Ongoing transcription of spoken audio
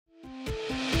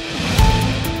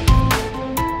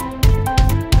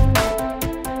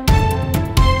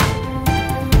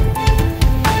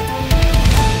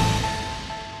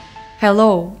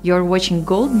Hello, you're watching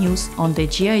Gold News on the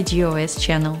GIGOS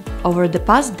channel. Over the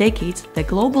past decades, the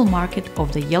global market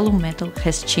of the yellow metal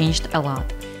has changed a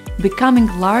lot, becoming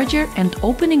larger and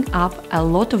opening up a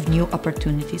lot of new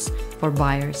opportunities for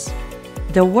buyers.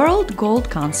 The World Gold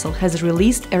Council has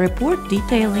released a report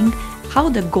detailing how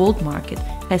the gold market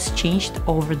has changed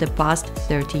over the past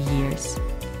 30 years.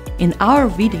 In our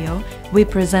video, we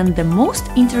present the most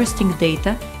interesting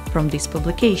data from this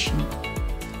publication.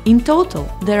 In total,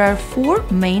 there are 4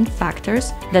 main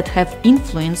factors that have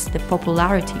influenced the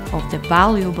popularity of the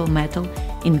valuable metal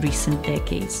in recent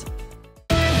decades.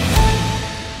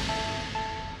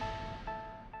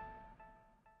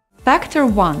 Factor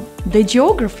 1. The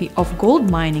geography of gold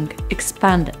mining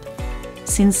expanded.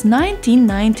 Since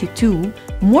 1992,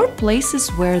 more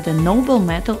places where the noble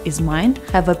metal is mined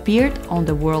have appeared on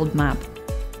the world map.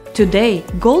 Today,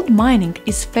 gold mining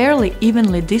is fairly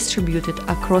evenly distributed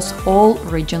across all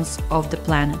regions of the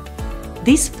planet.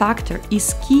 This factor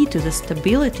is key to the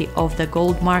stability of the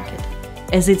gold market,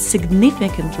 as it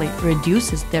significantly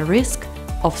reduces the risk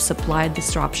of supply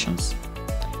disruptions.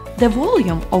 The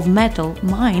volume of metal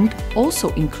mined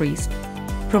also increased,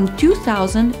 from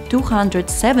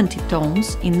 2,270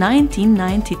 tons in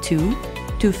 1992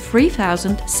 to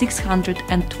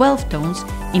 3,612 tons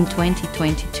in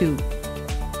 2022.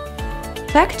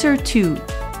 Factor 2.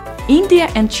 India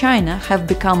and China have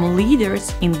become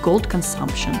leaders in gold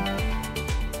consumption.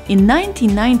 In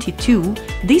 1992,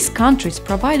 these countries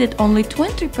provided only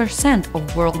 20%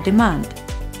 of world demand.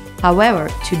 However,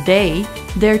 today,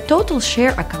 their total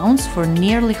share accounts for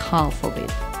nearly half of it.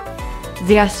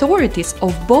 The authorities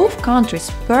of both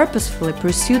countries purposefully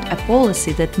pursued a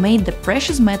policy that made the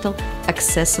precious metal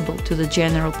accessible to the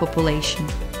general population.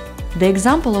 The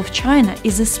example of China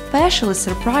is especially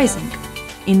surprising.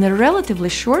 In a relatively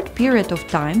short period of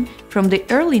time, from the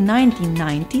early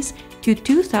 1990s to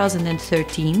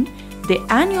 2013, the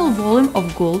annual volume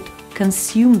of gold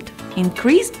consumed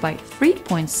increased by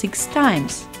 3.6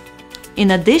 times.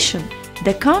 In addition,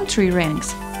 the country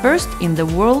ranks first in the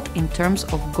world in terms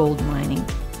of gold mining.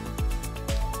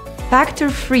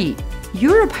 Factor 3.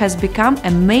 Europe has become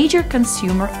a major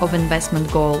consumer of investment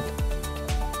gold.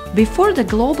 Before the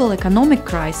global economic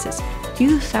crisis,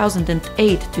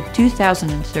 2008 to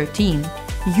 2013,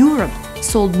 Europe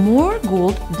sold more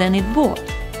gold than it bought.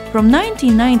 From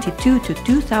 1992 to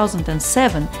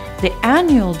 2007, the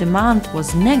annual demand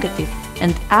was negative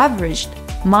and averaged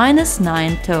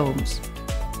 -9 tons.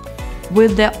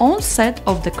 With the onset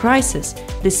of the crisis,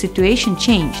 the situation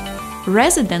changed.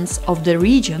 Residents of the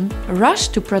region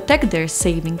rushed to protect their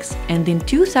savings, and in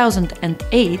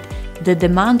 2008, the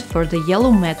demand for the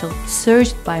yellow metal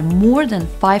surged by more than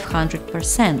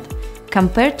 500%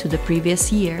 compared to the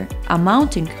previous year,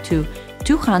 amounting to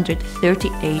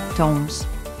 238 tons.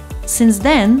 Since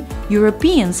then,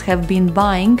 Europeans have been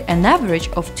buying an average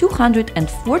of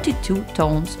 242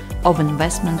 tons of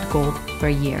investment gold per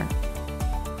year.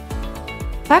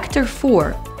 Factor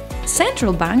 4.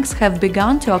 Central banks have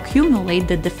begun to accumulate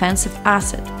the defensive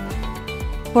asset.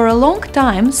 For a long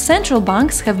time, central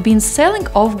banks have been selling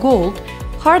off gold,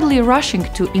 hardly rushing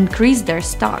to increase their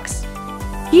stocks.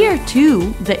 Here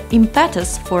too, the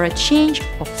impetus for a change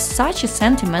of such a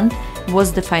sentiment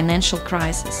was the financial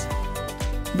crisis.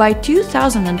 By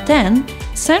 2010,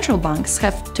 central banks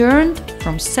have turned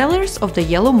from sellers of the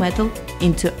yellow metal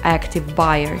into active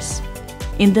buyers.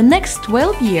 In the next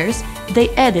 12 years, they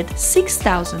added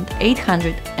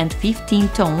 6,815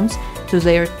 tons to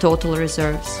their total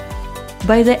reserves.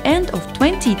 By the end of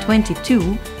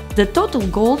 2022, the total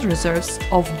gold reserves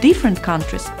of different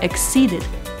countries exceeded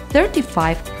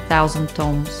 35,000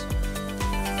 tons.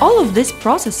 All of these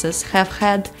processes have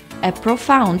had a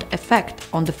profound effect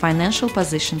on the financial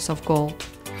positions of gold.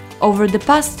 Over the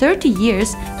past 30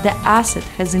 years, the asset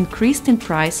has increased in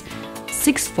price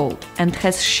sixfold and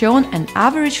has shown an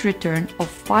average return of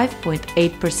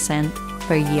 5.8%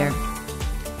 per year.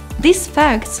 These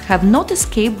facts have not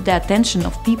escaped the attention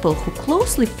of people who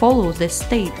closely follow the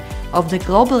state of the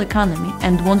global economy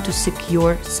and want to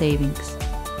secure savings.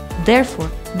 Therefore,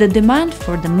 the demand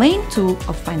for the main tool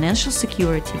of financial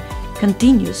security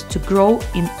continues to grow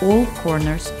in all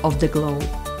corners of the globe.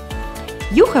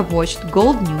 You have watched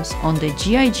Gold News on the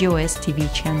GIGOS TV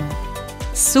channel.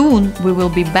 Soon we will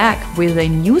be back with a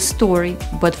new story,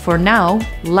 but for now,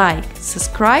 like,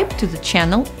 subscribe to the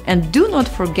channel and do not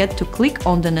forget to click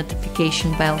on the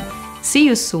notification bell. See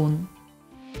you soon!